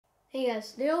Hey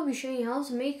guys, today I'll be showing you how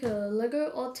to make a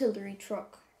Lego artillery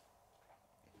truck.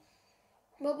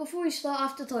 But before we start, I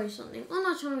have to tell you something. On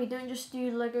our channel we don't just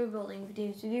do Lego building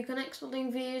videos, we do Connect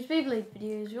building videos, Beyblade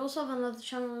videos. We also have another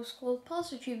channel called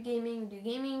Parsatube Gaming. We do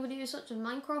gaming videos such as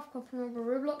Minecraft, Pop and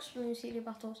Rubber, Roblox, Bloons, CD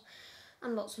battles,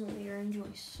 and lots more that you enjoy.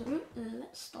 So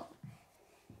let's start.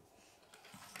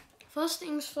 First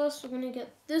things first, we're going to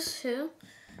get this here.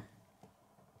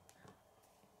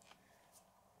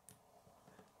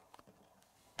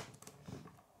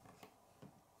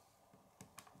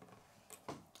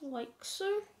 Like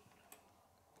so.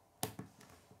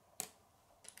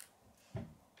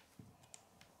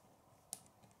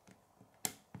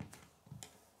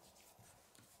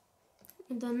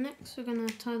 And then next we're going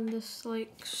to turn this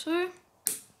like so.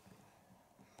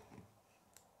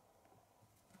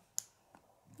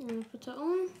 I'm going to put it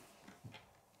on.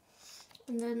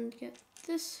 And then get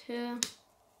this here.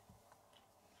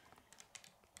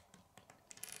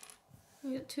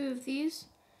 We get two of these.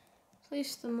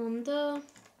 Place them on there.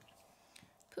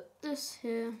 Put this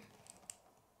here,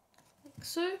 like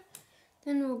so.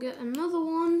 Then we'll get another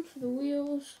one for the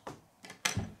wheels.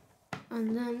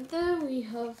 And then there we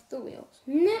have the wheels.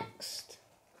 Next,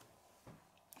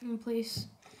 I'll place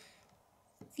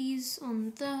these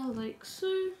on there like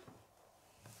so.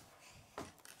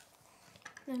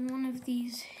 Then one of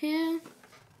these here.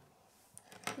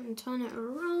 And turn it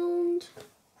around.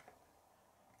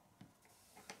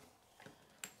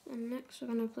 And next we're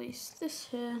going to place this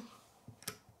here.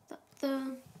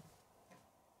 There.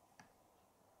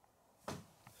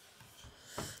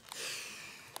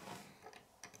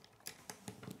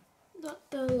 That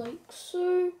there like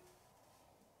so.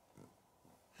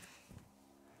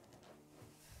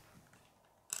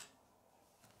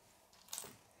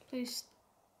 Place.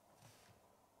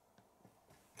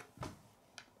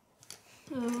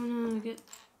 I'm gonna get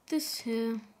this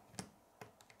here.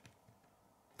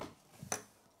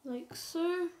 Like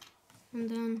so. And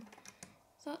then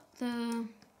that there,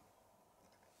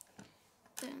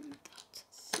 then that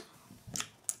there.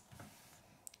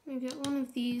 We get one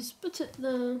of these, put it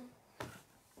there.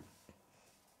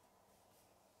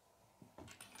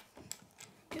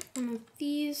 Get one of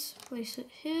these, place it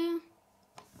here.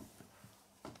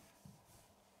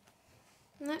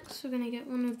 Next we're going to get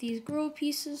one of these grow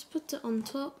pieces, put it on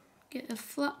top, get a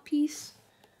flat piece,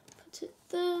 put it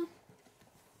there.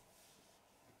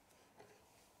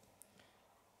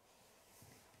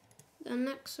 Then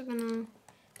next we're gonna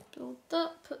build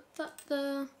that, put that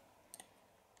there,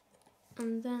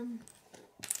 and then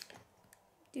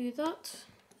do that,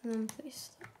 and then place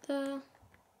that there.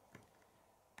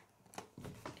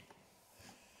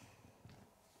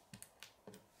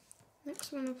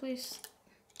 Next we're gonna place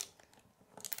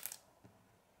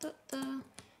that there,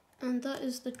 and that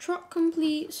is the truck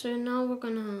complete. So now we're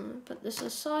gonna put this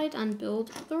aside and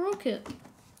build the rocket.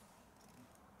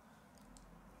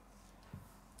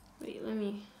 Wait, let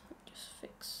me just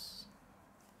fix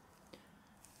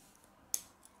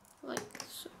like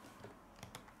so.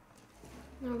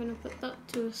 Now we're going to put that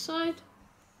to a side.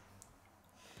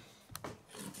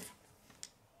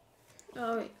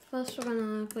 Alright, first we're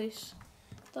going to place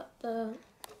that there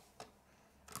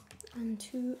and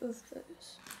two of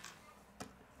those.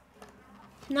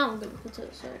 Now we're going to put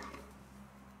it aside.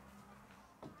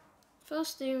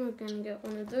 First thing, we're going to get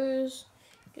one of those,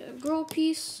 get a grow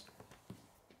piece.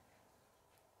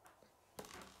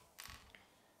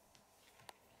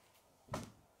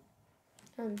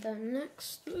 And then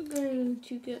next we're going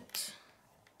to get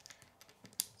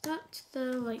that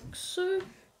there like so.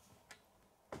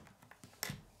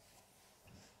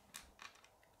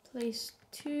 Place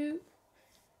two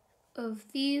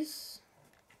of these.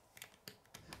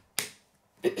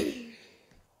 And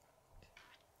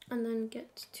then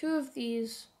get two of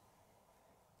these.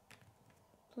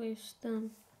 Place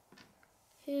them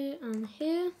here and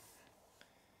here.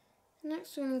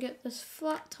 Next we're going to get this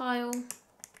flat tile.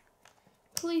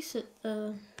 Place it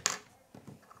there.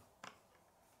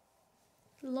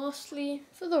 Lastly,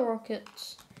 for the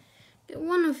rockets, get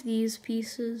one of these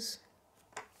pieces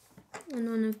and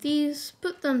one of these,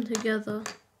 put them together.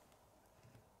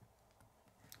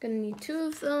 Gonna need two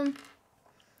of them,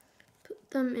 put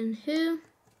them in here.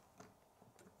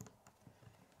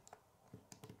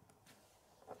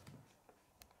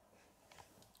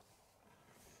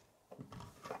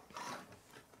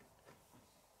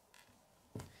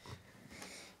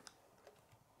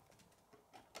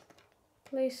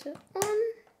 Place it on,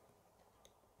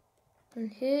 and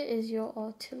here is your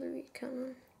artillery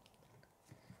cannon.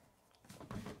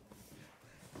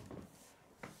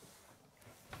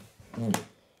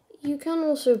 You can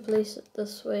also place it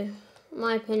this way.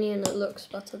 my opinion, it looks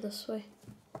better this way,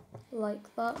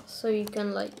 like that. So you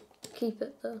can like keep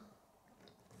it there.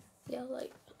 Yeah,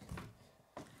 like.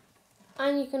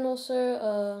 And you can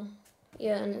also,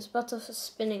 yeah, and it's better for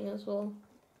spinning as well.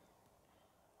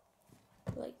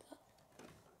 Like that.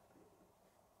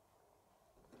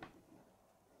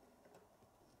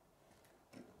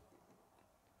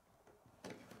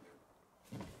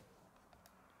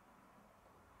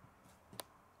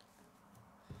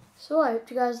 So I hope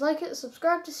you guys like it.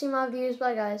 Subscribe to see my videos.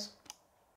 Bye guys.